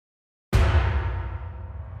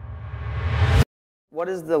What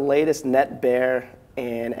is the latest net bear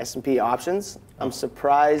in S&P options? I'm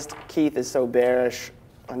surprised Keith is so bearish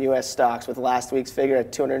on U.S. stocks with last week's figure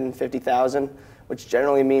at 250,000, which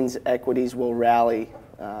generally means equities will rally,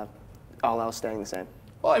 all else staying the same.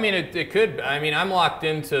 Well, I mean, it could. I mean, I'm locked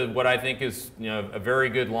into what I think is, a very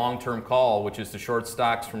good long-term call, which is to short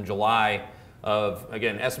stocks from July of,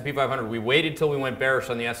 again, S&P 500. We waited till we went bearish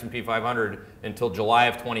on the S&P 500 until July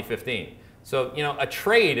of 2015. So, a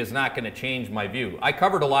trade is not going to change my view. I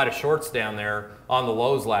covered a lot of shorts down there on the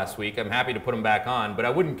lows last week. I'm happy to put them back on, but I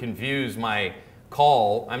wouldn't confuse my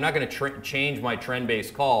call. I'm not going to change my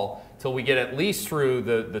trend-based call till we get at least through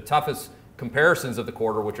the toughest comparisons of the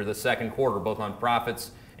quarter, which are the second quarter, both on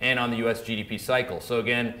profits and on the U.S. GDP cycle. So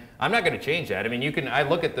again, I'm not going to change that. I mean, I'm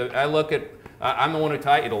the one who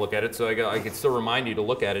taught you to look at it, so I can still remind you to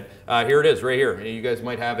look at it. Here it is, right here. You guys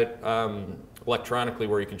might have it electronically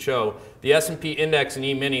where you can show the S&P index and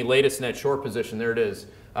E-mini latest net short position. There it is,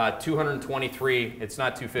 223. It's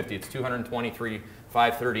not 250. It's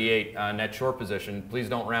 223,538 net short position. Please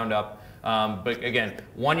don't round up. But again,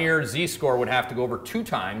 1 year Z-score would have to go over 2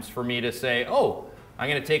 times for me to say, oh, I'm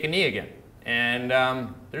going to take a knee again. And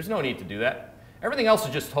there's no need to do that. Everything else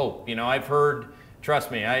is just hope. I've heard,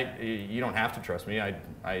 trust me, you don't have to trust me.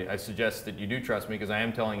 I suggest that you do trust me because I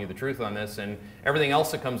am telling you the truth on this. And everything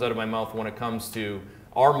else that comes out of my mouth when it comes to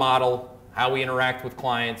our model, how we interact with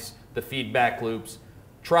clients, the feedback loops,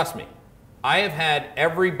 trust me. I have had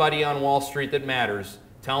everybody on Wall Street that matters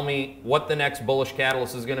tell me what the next bullish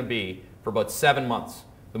catalyst is going to be for about 7 months.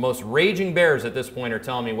 The most raging bears at this point are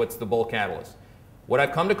telling me what's the bull catalyst. What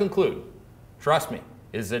I've come to conclude, trust me,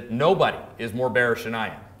 is that nobody is more bearish than I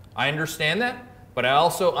am. I understand that, but I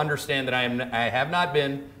also understand that I have not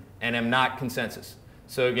been and am not consensus.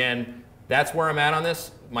 So again, that's where I'm at on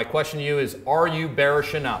this. My question to you is, are you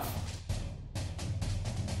bearish enough?